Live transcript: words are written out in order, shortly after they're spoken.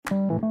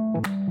What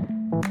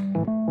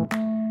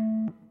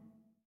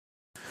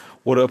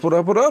up, what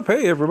up, what up?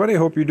 Hey, everybody,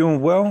 hope you're doing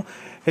well.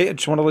 Hey, I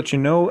just want to let you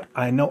know,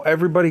 I know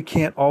everybody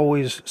can't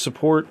always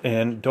support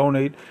and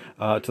donate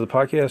to the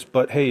podcast,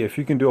 but hey, if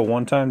you can do a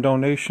one-time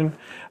donation,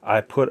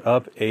 I put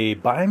up a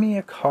Buy Me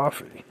a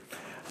Coffee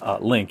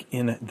link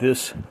in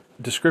this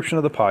description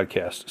of the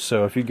podcast.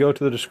 So if you go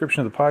to the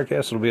description of the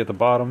podcast, it'll be at the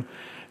bottom,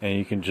 and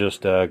you can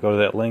just go to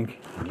that link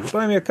and you can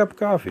buy me a cup of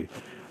coffee,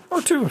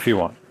 or two if you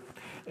want.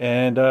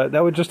 And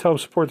that would just help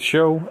support the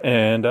show,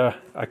 and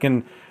I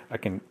can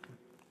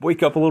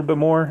wake up a little bit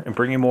more and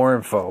bring you more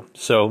info.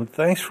 So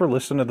thanks for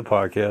listening to the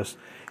podcast.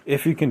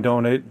 If you can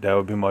donate, that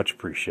would be much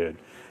appreciated.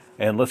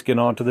 And let's get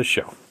on to the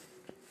show.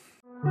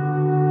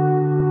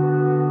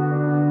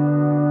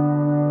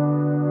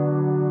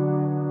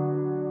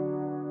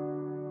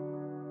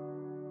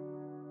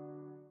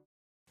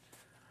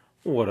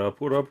 What up,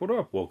 what up, what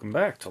up? Welcome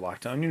back to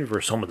Lockdown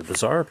Universe, home of the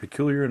bizarre,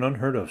 peculiar, and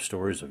unheard of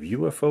stories of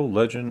UFO,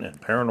 legend,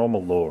 and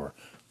paranormal lore.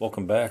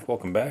 Welcome back,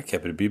 welcome back.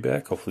 Happy to be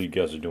back. Hopefully you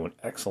guys are doing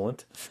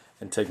excellent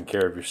and taking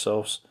care of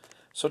yourselves.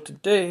 So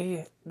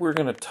today, we're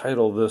going to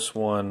title this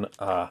one,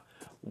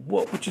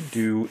 What Would You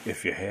Do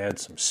If You Had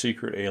Some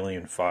Secret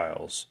Alien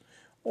Files?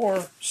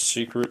 Or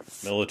Secret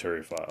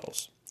Military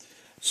Files.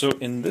 So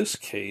in this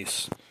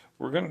case,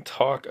 we're going to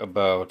talk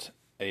about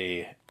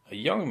a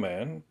young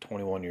man,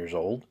 21 years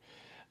old,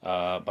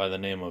 by the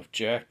name of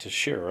Jack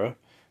Teixeira,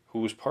 who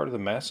was part of the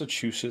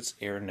Massachusetts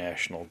Air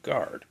National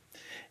Guard.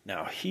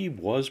 Now, he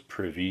was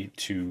privy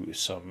to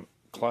some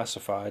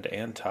classified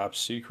and top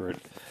secret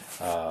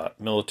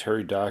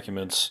military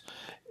documents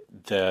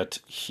that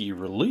he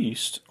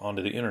released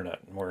onto the internet.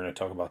 And we're going to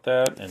talk about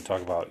that and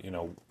talk about,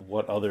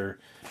 what other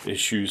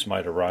issues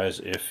might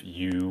arise if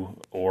you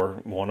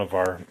or one of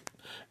our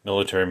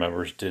military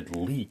members did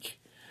leak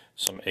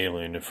some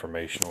alien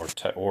information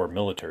or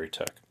military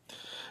tech.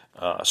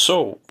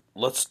 So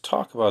let's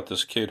talk about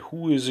this kid.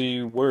 Who is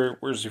he?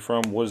 Where's he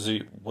from?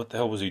 What the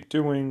hell was he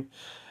doing?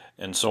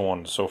 And so on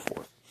and so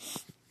forth.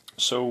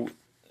 So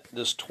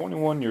this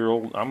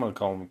 21-year-old, I'm going to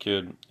call him a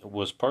kid,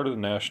 was part of the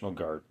National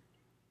Guard.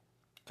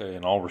 Okay,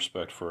 in all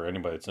respect for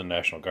anybody that's in the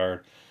National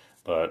Guard,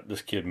 but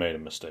this kid made a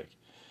mistake.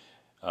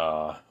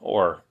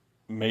 Or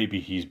maybe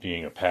he's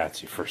being a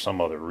patsy for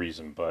some other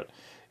reason, but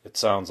it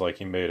sounds like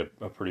he made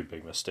a pretty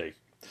big mistake.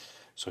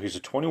 So he's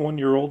a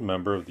 21-year-old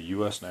member of the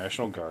U.S.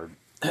 National Guard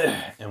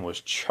and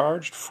was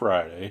charged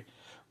Friday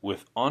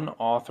with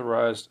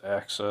unauthorized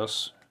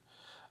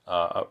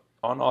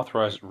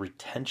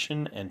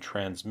retention and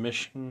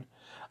transmission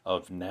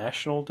of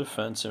national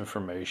defense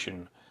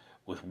information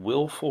with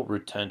willful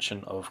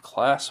retention of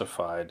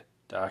classified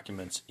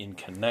documents in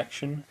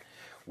connection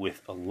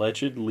with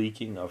alleged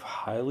leaking of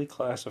highly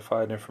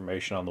classified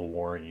information on the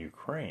war in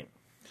Ukraine.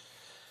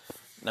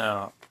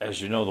 Now,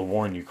 as you know, the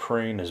war in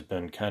Ukraine has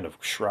been kind of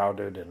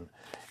shrouded in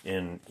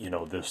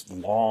this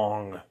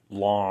long,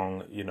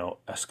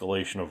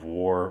 escalation of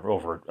war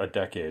over a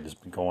decade has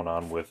been going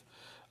on with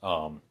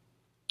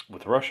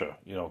Russia,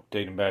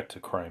 dating back to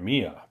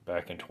Crimea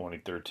back in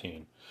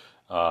 2013,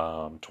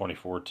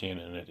 2014,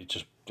 and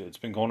it's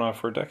been going on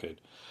for a decade.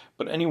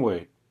 But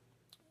anyway,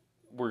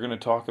 we're going to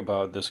talk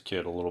about this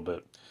kid a little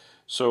bit.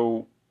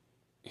 So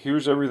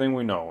here's everything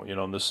we know.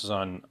 This is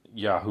on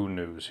Yahoo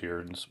News here,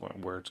 and this is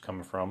where it's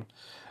coming from.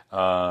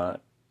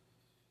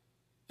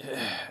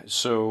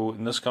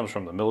 And this comes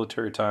from the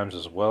Military Times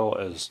as well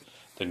as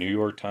the New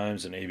York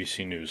Times and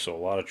ABC News. So a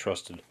lot of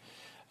trusted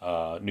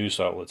news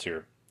outlets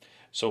here.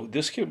 So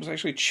this kid was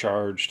actually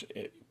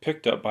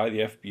picked up by the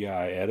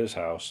FBI at his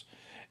house,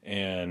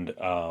 and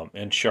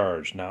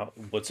charged. Now,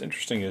 what's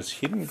interesting is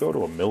he didn't go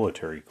to a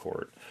military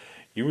court.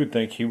 You would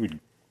think he would,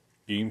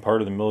 being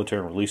part of the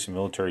military and releasing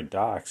military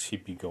docs,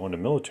 he'd be going to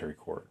military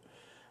court.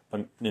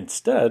 But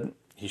instead,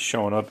 he's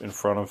showing up in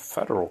front of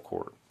federal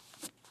court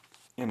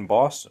in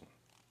Boston.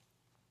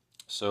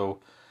 So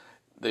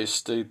they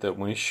state that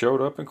when he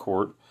showed up in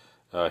court,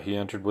 he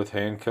entered with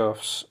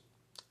handcuffs,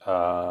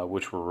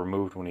 which were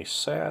removed when he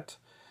sat,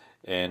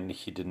 and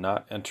he did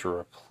not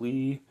enter a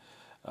plea.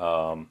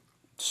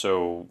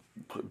 So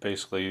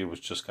basically, it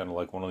was just kind of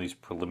like one of these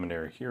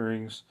preliminary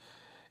hearings,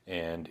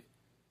 and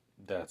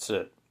that's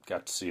it.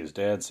 Got to see his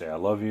dad, say I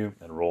love you,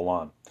 and roll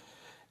on.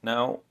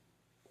 Now,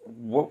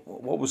 what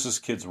was this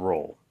kid's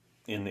role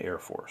in the Air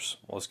Force?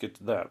 Well, let's get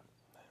to that.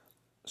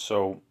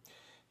 So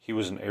he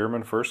was an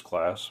airman first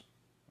class.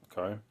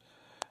 Okay,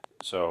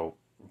 so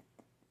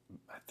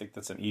I think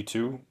that's an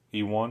E2,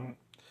 E1.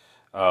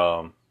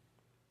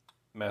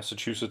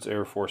 Massachusetts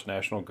Air Force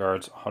National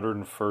Guard's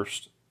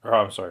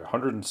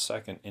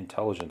 102nd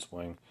Intelligence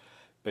Wing,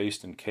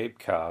 based in Cape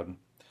Cod,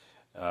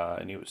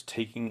 and he was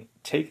taken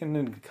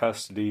into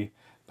custody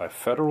by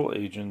federal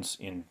agents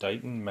in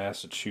Dayton,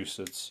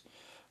 Massachusetts,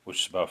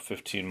 which is about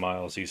 15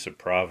 miles east of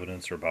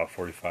Providence, or about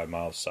 45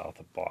 miles south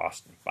of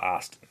Boston.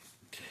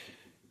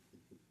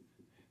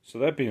 So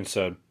that being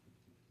said,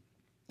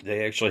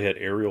 they actually had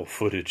aerial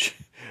footage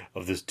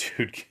of this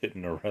dude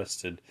getting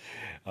arrested,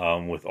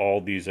 with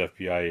all these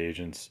FBI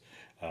agents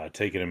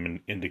taking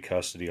him into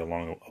custody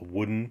along a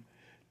wooden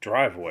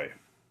driveway.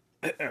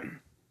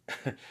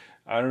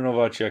 I don't know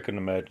about you. I couldn't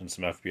imagine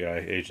some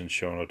FBI agents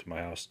showing up to my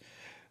house.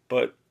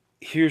 But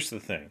here's the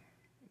thing.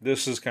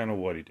 This is kind of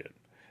what he did.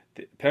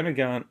 The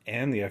Pentagon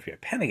and the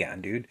FBI.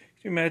 Pentagon, dude. Can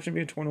you imagine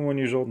being 21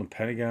 years old and the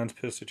Pentagon's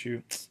pissed at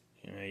you?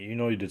 You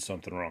know you did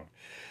something wrong.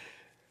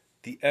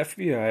 The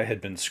FBI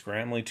had been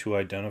scrambling to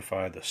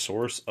identify the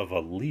source of a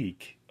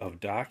leak of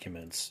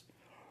documents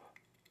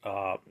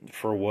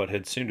for what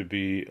had seemed to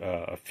be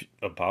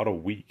about a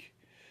week.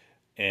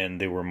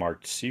 And they were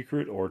marked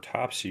secret or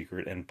top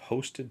secret and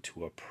posted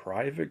to a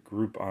private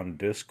group on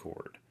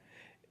Discord,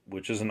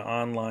 which is an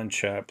online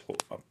chat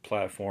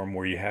platform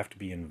where you have to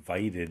be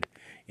invited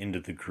into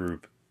the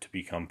group to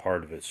become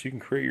part of it. So you can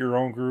create your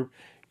own group.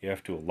 You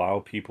have to allow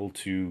people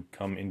to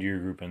come into your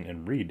group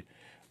and read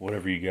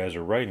whatever you guys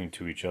are writing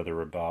to each other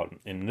about.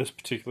 In this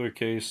particular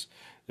case,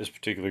 this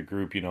particular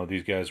group,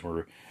 these guys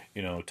were,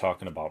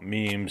 talking about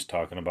memes,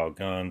 talking about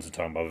guns, and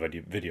talking about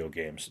video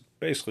games.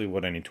 Basically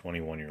what any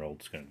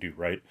 21-year-old is going to do,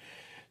 right?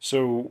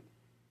 So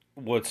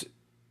what's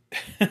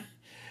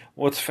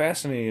what's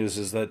fascinating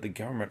is that the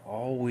government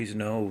always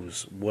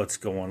knows what's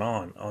going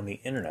on the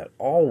internet,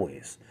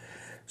 always.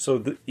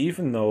 So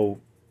even though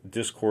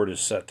Discord is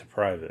set to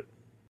private,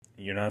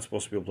 you're not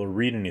supposed to be able to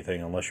read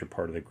anything unless you're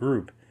part of the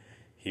group.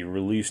 He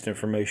released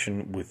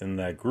information within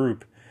that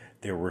group.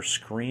 There were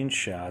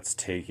screenshots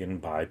taken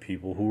by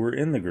people who were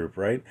in the group,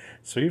 right?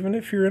 So even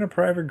if you're in a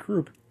private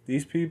group,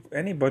 these people,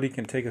 anybody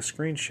can take a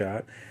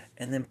screenshot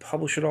and then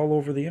publish it all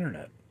over the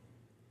internet.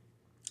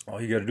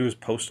 All you got to do is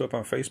post up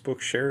on Facebook,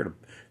 share it a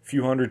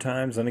few hundred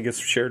times, then it gets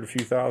shared a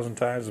few thousand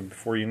times, and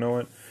before you know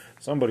it,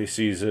 somebody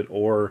sees it,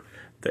 or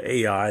the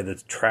AI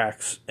that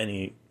tracks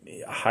any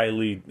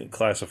highly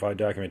classified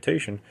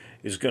documentation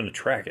is going to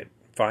track it,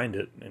 find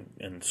it,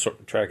 and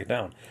track it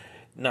down.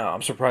 Now,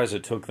 I'm surprised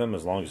it took them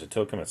as long as it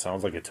took them. It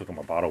sounds like it took them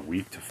about a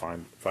week to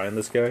find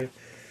this guy.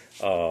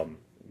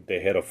 They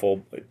had a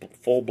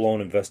full-blown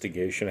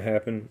investigation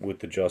happen with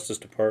the Justice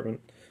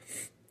Department.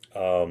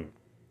 So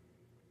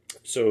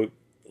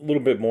a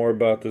little bit more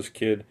about this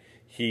kid.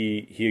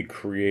 He had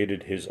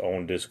created his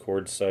own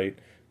Discord site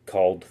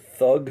called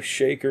Thug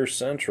Shaker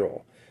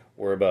Central,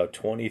 where about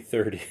 20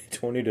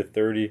 to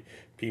 30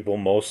 people,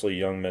 mostly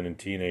young men and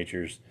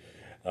teenagers,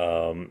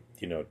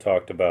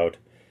 talked about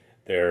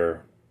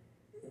their,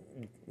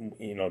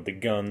 the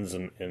guns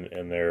and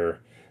their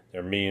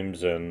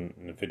memes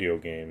and video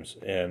games.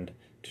 And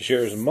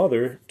Teixeira's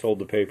mother told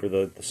the paper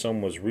that the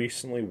son was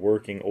recently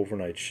working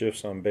overnight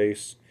shifts on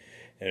base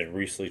and had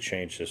recently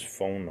changed his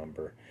phone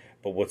number.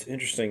 But what's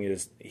interesting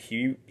is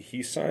he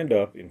signed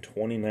up in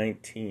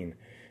 2019,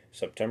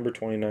 September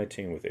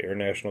 2019, with the Air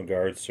National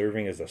Guard,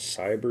 serving as a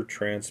cyber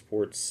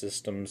transport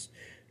systems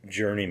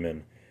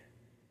journeyman.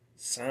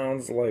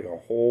 Sounds like a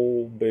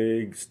whole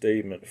big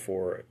statement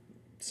for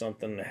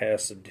something that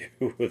has to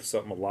do with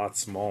something a lot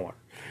smaller.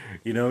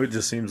 It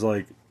just seems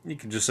like you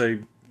could just say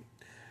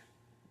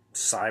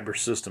cyber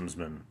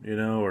systemsman,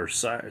 or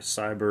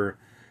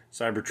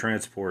cyber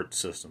transport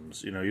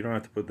systems. You don't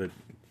have to put the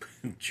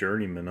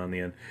journeyman on the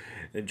end.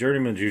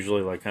 Journeyman's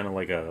usually like kind of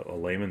like a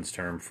layman's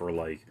term for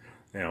a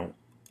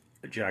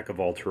jack of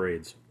all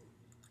trades.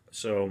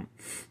 So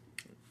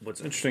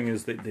what's interesting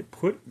is they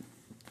put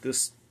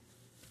this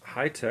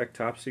high-tech,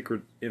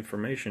 top-secret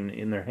information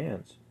in their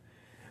hands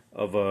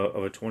of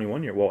a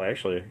 21-year. Well,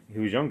 actually, he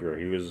was younger.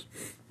 He was,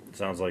 it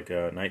sounds like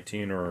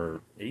 19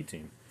 or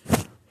 18.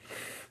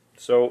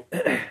 So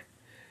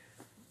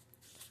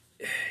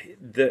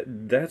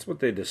that's what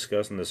they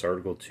discuss in this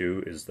article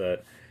too, is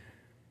that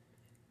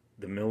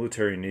the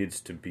military needs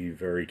to be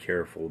very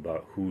careful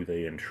about who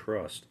they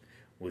entrust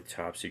with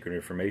top secret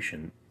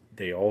information.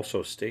 They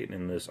also state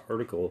in this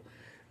article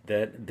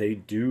that they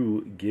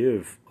do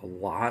give a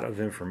lot of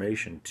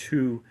information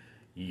to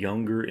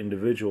younger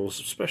individuals,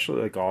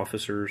 especially like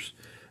officers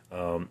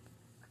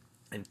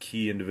and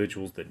key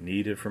individuals that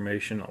need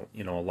information.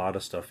 A lot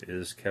of stuff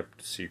is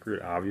kept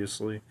secret,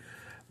 obviously,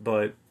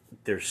 but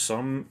there's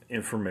some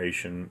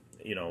information,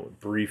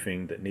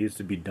 briefing that needs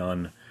to be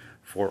done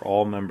for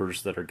all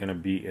members that are going to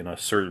be in a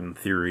certain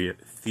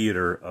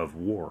theater of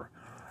war.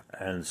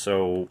 And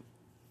so,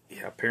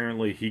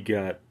 apparently he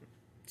got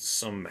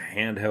some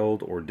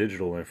handheld or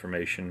digital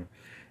information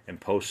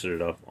and posted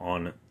it up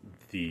on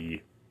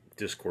the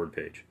Discord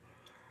page.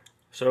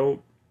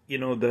 So,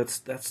 that's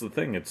the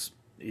thing. It's,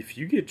 if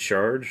you get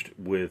charged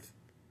with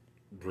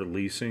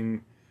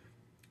releasing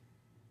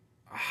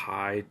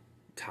high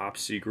top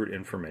secret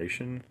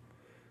information,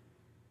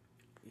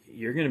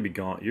 you're going to be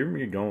gone. You're going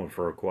to be going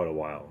for quite a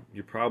while.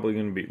 You're probably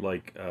going to be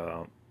like,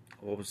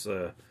 what was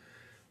the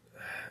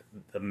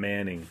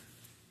Manning?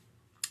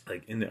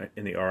 Like in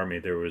the army,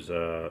 there was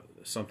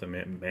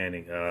something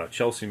Manning,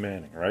 Chelsea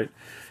Manning, right?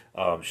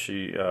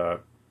 She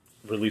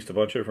released a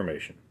bunch of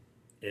information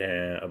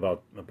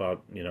about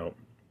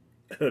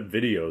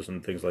videos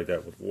and things like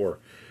that with war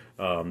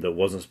that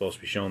wasn't supposed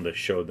to be shown, that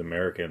showed the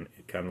American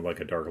kind of like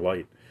a dark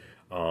light.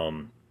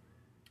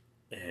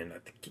 And I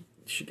think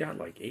she got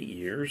like 8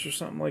 years or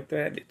something like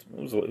that. It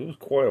was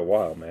quite a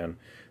while, man.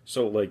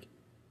 So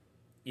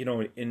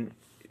in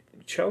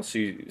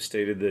Chelsea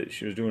stated that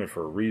she was doing it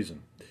for a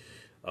reason.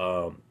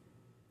 Um,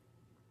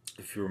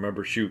 if you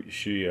remember, she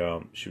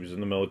was in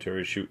the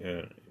military.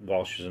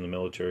 While she was in the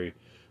military,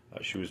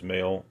 she was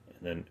male, and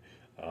then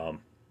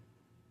um,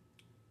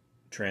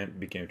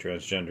 became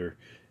transgender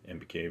and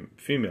became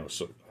female.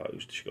 So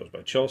she goes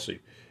by Chelsea,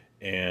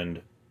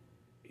 and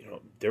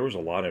there was a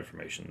lot of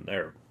information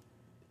there,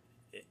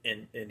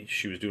 and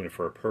she was doing it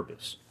for a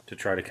purpose to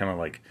try to kind of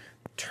like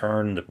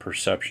turn the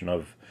perception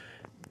of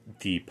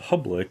the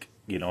public,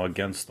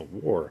 against the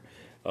war.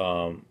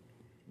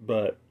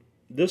 But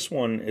this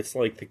one, it's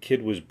like the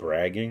kid was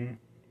bragging,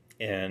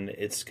 and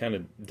it's kind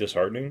of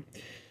disheartening.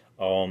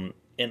 And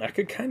I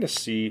could kind of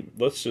see,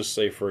 let's just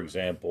say, for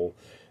example,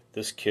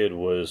 this kid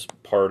was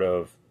part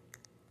of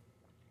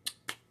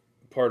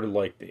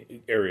like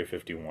the Area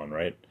 51,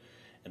 right?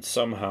 And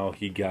somehow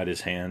he got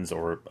his hands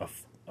or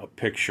a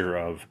picture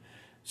of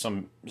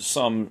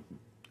some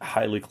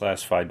highly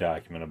classified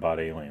document about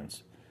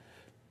aliens.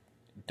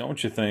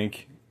 Don't you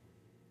think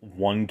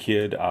one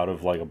kid out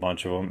of like a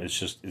bunch of them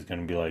is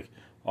going to be like,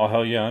 oh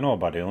hell yeah, I know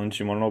about aliens.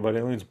 You want to know about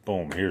aliens?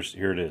 Boom, here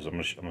it is. I'm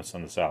gonna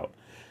send this out,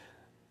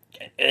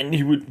 and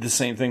the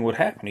same thing would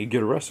happen. He'd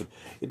get arrested.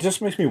 It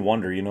just makes me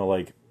wonder,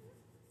 like,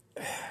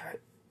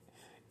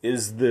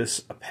 is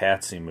this a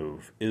patsy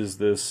move?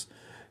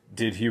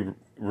 Did he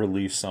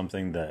release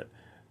something that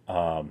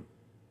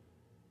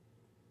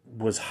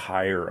was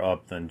higher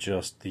up than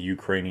just the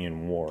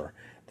Ukrainian war?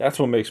 That's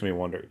what makes me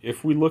wonder.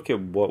 If we look at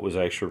what was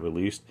actually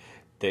released,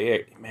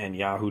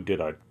 Yahoo did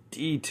a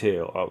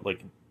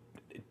like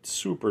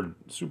super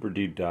super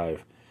deep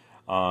dive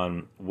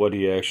on what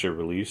he actually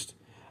released.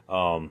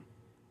 Let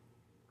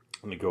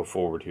me go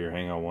forward here.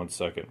 Hang on one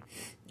second.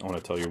 I want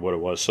to tell you what it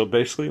was. So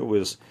basically, it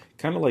was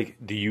kind of like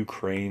the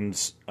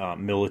Ukraine's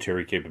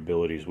military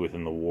capabilities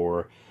within the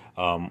war,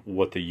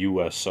 what the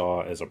U.S.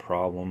 saw as a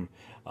problem,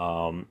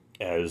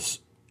 as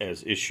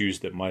issues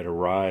that might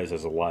arise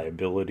as a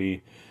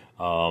liability,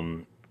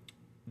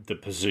 the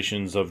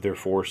positions of their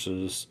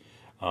forces,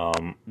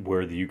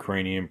 where the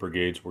Ukrainian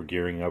brigades were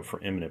gearing up for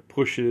imminent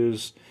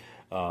pushes,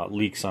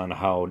 leaks on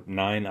how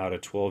 9 out of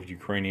 12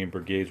 Ukrainian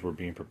brigades were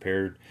being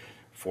prepared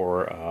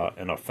for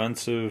an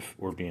offensive,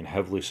 were being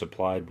heavily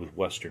supplied with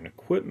Western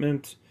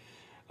equipment.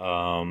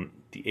 The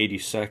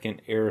 82nd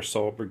Air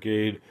Assault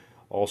Brigade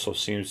also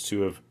seems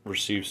to have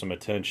received some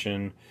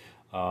attention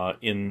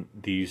in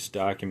these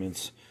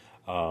documents.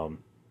 3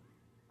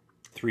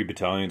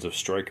 battalions of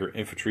Stryker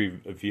infantry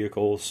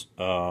vehicles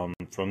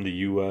from the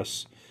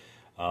U.S.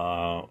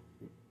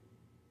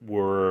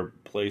 Were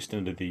placed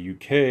into the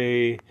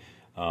UK.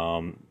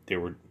 There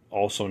were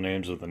also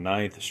names of the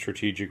 9th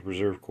Strategic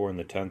Reserve Corps and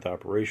the 10th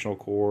Operational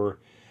Corps.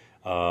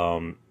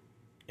 And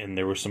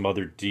there were some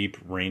other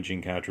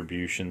deep-ranging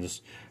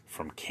contributions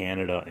from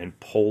Canada and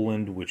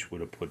Poland, which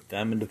would have put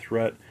them into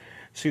threat.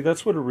 See,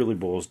 that's what it really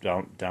boils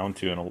down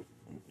to. And,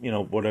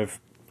 what I've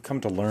come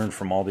to learn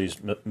from all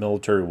these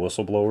military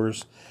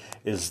whistleblowers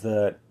is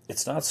that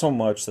it's not so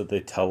much that they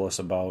tell us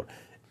about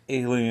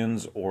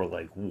aliens or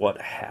like what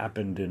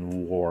happened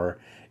in war.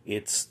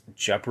 It's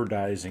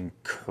jeopardizing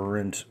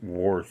current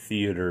war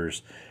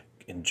theaters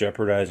and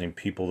jeopardizing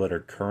people that are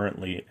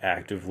currently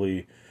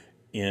actively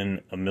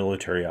in a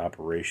military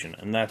operation.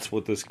 And that's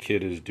what this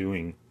kid is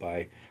doing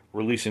by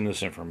releasing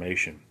this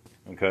information.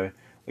 Okay?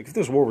 Like, if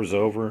this war was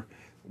over,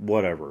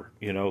 whatever.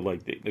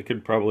 Like, they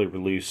could probably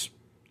release,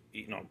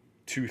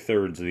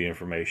 2/3 of the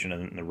information,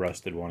 and the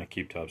rest they'd want to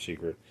keep top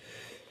secret.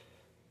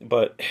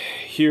 But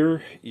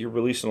here, you're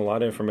releasing a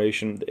lot of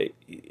information,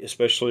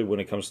 especially when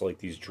it comes to like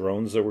these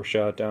drones that were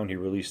shot down. He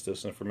released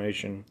this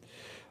information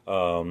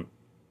about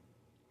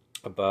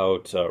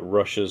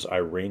Russia's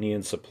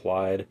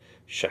Iranian-supplied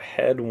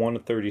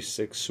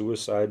Shahed-136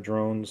 suicide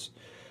drones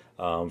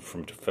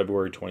from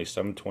February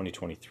 27,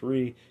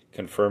 2023,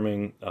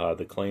 confirming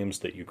the claims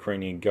that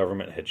Ukrainian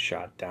government had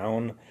shot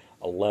down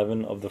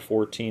 11 of the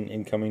 14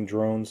 incoming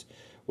drones,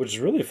 which is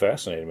really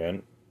fascinating,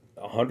 man.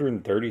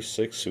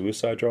 136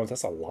 suicide drones,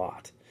 that's a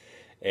lot.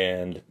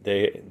 And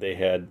they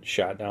had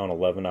shot down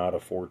 11 out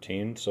of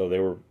 14, so they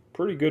were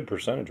pretty good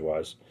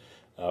percentage-wise.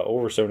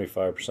 Over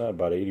 75%,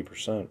 about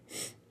 80%.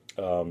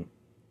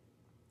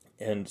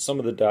 And some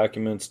of the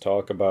documents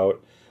talk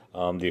about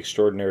the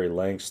extraordinary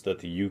lengths that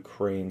the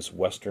Ukraine's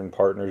Western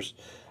partners,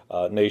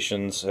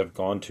 nations, have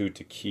gone to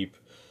keep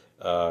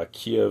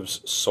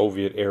Kiev's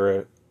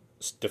Soviet-era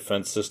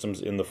defense systems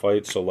in the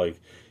fight. So, like,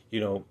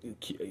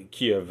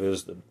 Kiev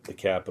is the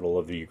capital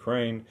of the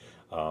Ukraine.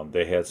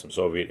 They had some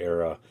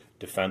Soviet-era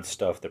defense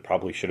stuff that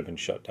probably should have been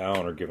shut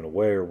down or given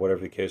away or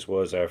whatever the case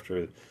was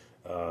after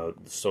the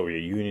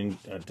Soviet Union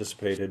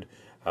dissipated.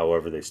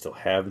 However, they still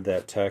have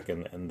that tech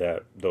and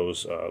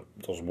those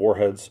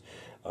warheads.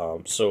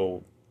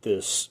 So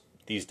these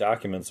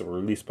documents that were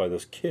released by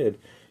this kid,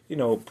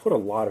 put a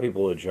lot of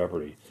people at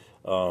jeopardy.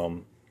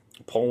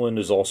 Poland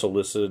is also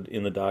listed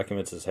in the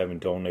documents as having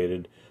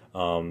donated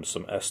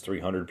some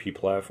S-300P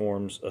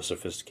platforms, a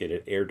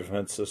sophisticated air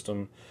defense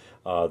system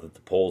that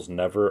the Poles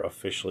never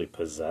officially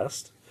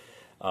possessed.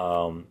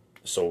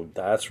 So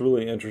that's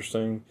really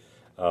interesting.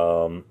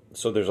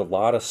 So there's a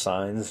lot of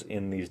signs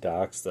in these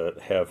docs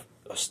that have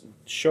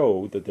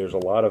show that there's a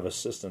lot of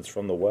assistance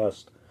from the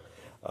West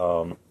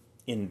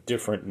in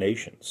different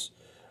nations.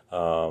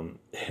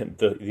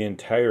 The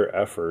entire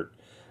effort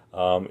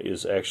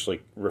is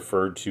actually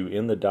referred to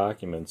in the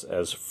documents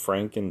as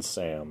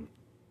Franken-Sam.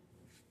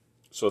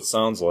 So it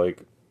sounds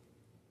like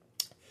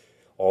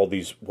all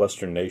these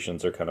Western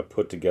nations are kind of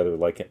put together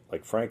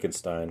like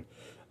Frankenstein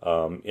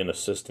in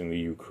assisting the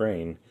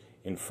Ukraine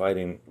in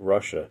fighting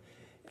Russia.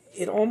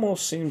 It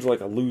almost seems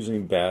like a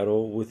losing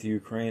battle with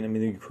Ukraine. I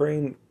mean, the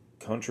Ukraine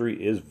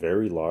country is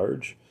very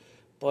large,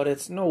 but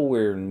it's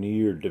nowhere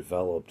near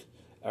developed,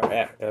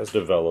 or as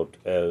developed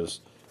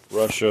as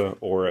Russia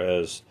or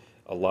as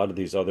a lot of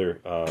these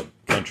other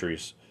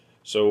countries.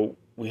 So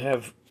we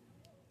have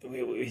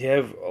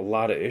a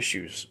lot of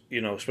issues,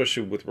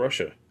 especially with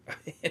Russia.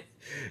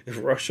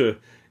 Russia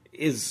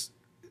is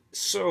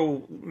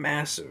so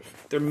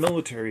massive. Their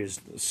military is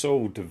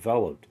so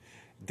developed.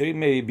 They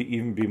may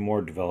even be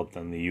more developed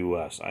than the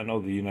U.S. I know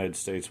the United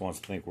States wants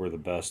to think we're the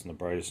best and the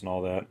brightest and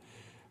all that,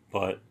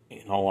 but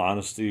in all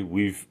honesty,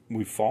 we've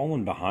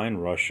fallen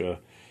behind Russia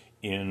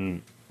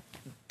in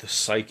the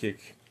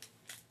psychic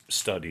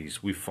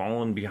studies. We've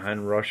fallen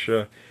behind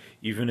Russia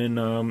even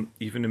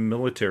in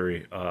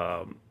military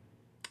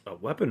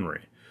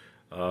weaponry.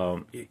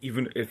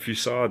 Even if you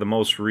saw the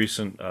most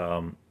recent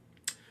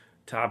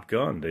Top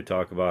Gun, they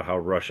talk about how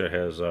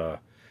Russia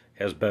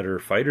has better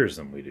fighters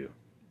than we do.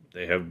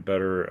 They have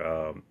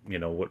better,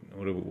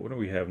 what do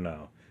we have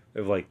now?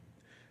 We have like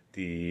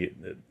the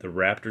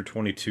Raptor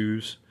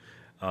 22s,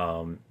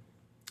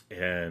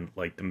 and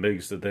like the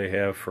MiGs that they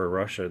have for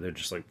Russia. They're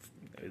just like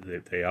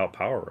they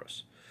outpower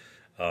us.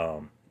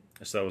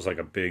 So that was like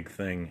a big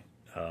thing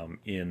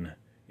in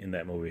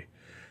that movie.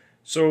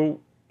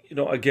 So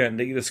again,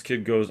 this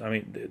kid goes. I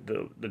mean,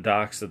 the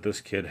docs that this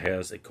kid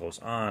has, it goes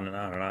on and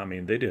on and on. I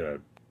mean, they did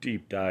a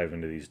deep dive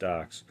into these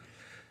docs.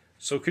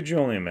 So could you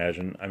only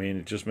imagine? I mean,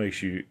 it just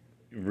makes you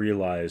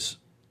realize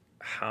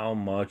how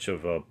much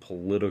of a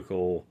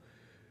political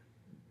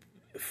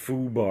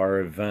FUBAR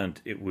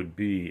event it would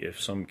be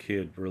if some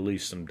kid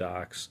released some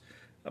docs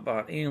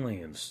about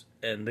aliens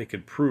and they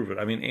could prove it.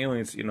 I mean,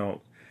 aliens,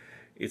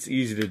 it's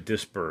easy to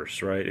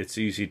disperse, right? It's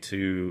easy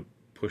to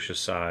push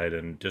aside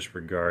and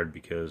disregard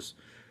because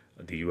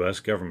the U.S.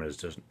 government has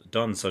just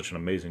done such an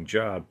amazing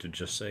job to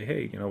just say,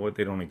 hey, you know what,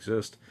 they don't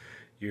exist.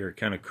 You're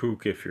kind of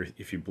kook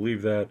if you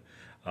believe that.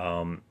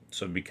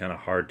 So it'd be kind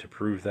of hard to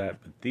prove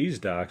that. But these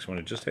docs, when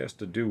it just has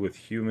to do with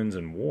humans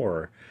and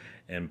war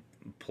and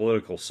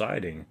political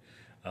siding,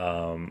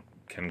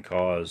 can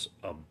cause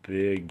a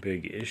big,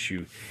 big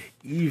issue,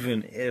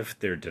 even if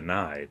they're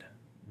denied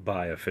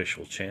by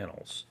official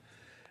channels.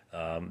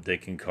 They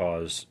can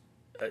cause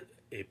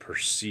a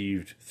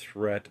perceived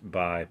threat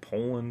by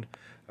Poland,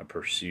 a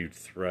perceived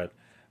threat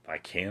by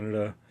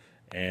Canada,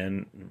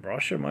 and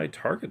Russia might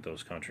target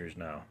those countries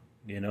now.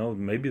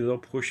 Maybe they'll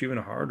push even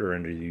harder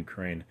into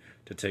Ukraine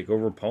to take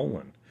over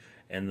Poland,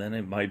 and then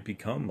it might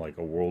become like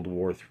a World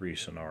War III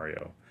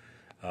scenario.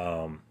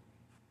 And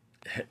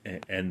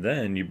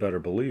then you better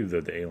believe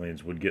that the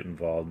aliens would get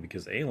involved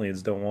because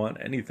aliens don't want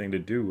anything to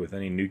do with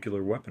any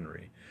nuclear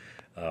weaponry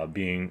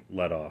being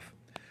let off.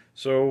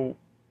 So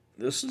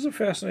this is a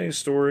fascinating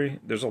story.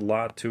 There's a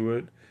lot to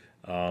it.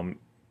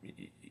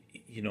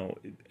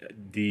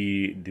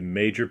 The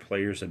major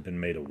players have been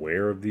made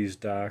aware of these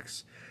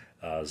docs.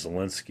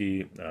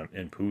 Zelensky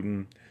and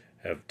Putin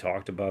have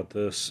talked about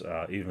this.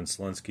 Even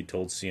Zelensky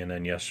told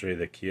CNN yesterday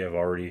that Kiev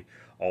already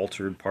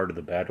altered part of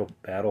the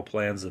battle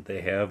plans that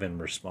they have in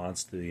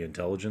response to the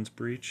intelligence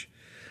breach.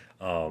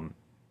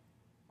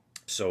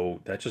 So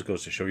that just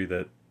goes to show you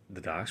that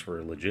the docs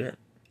were legit.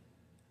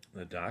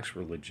 The docs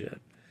were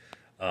legit.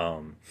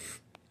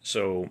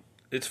 So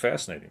it's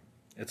fascinating.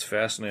 It's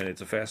fascinating.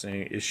 It's a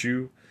fascinating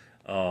issue.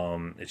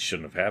 It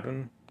shouldn't have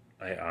happened.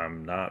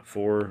 I'm not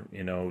for,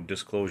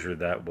 disclosure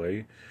that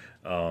way,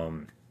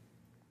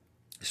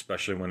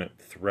 especially when it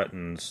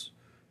threatens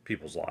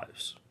people's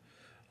lives.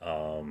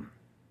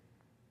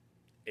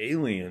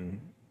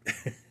 Alien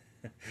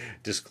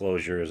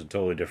disclosure is a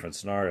totally different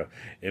scenario.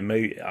 It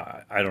may,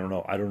 I don't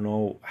know. I don't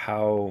know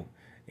how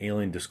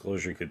alien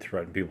disclosure could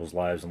threaten people's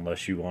lives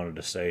unless you wanted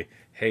to say,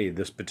 hey,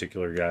 this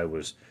particular guy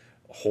was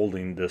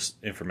holding this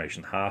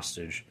information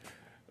hostage.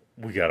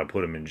 We got to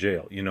put him in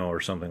jail,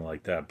 or something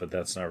like that. But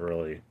that's not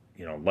really,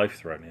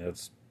 life-threatening.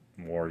 That's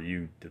more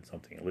you did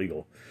something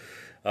illegal.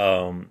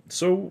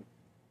 So,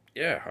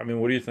 yeah, I mean,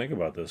 what do you think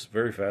about this?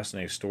 Very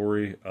fascinating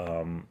story.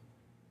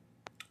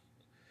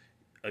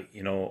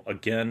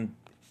 Again,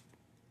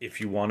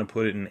 if you want to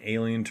put it in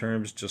alien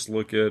terms, just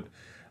look at,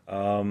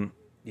 Gary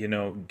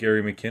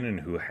McKinnon,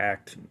 who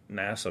hacked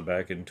NASA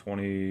back in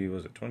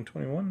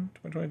 2021,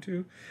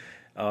 2022?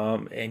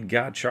 And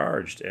got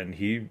charged, and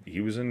he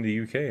was in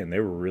the UK, and they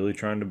were really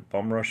trying to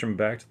bum rush him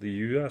back to the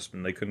US,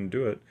 and they couldn't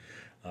do it.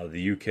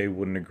 The UK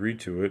wouldn't agree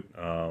to it.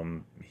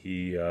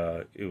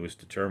 It was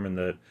determined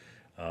that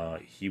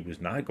he was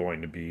not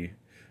going to be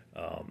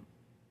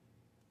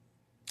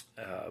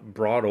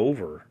brought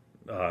over.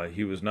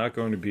 He was not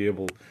going to be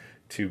able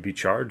to be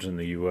charged in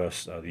the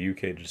U.S. The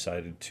U.K.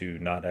 decided to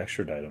not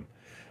extradite him.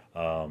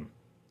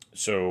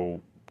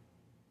 So,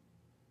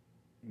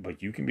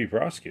 but you can be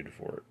prosecuted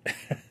for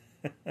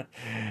it.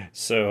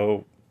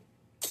 So,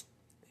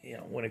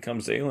 when it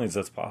comes to aliens,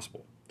 that's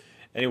possible.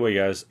 Anyway,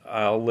 guys,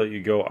 I'll let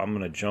you go. I'm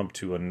going to jump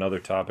to another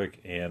topic,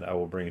 and I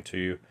will bring it to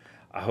you.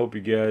 I hope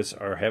you guys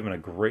are having a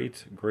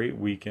great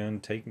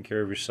weekend, taking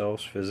care of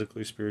yourselves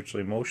physically,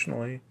 spiritually,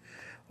 emotionally.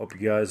 Hope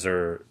you guys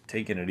are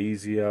taking it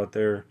easy out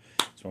there.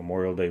 It's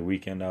Memorial Day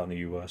weekend out in the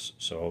U.S.,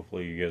 so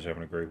hopefully you guys are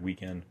having a great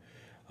weekend,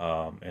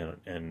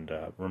 and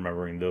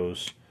remembering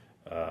those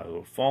who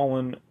have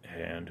fallen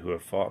and who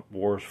have fought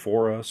wars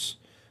for us,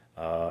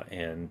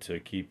 and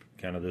to keep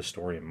kind of this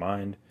story in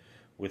mind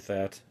with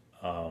that.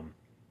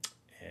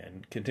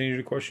 And continue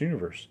to question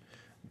universe.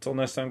 Until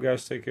next time,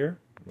 guys, take care.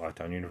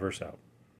 Lockdown Universe out.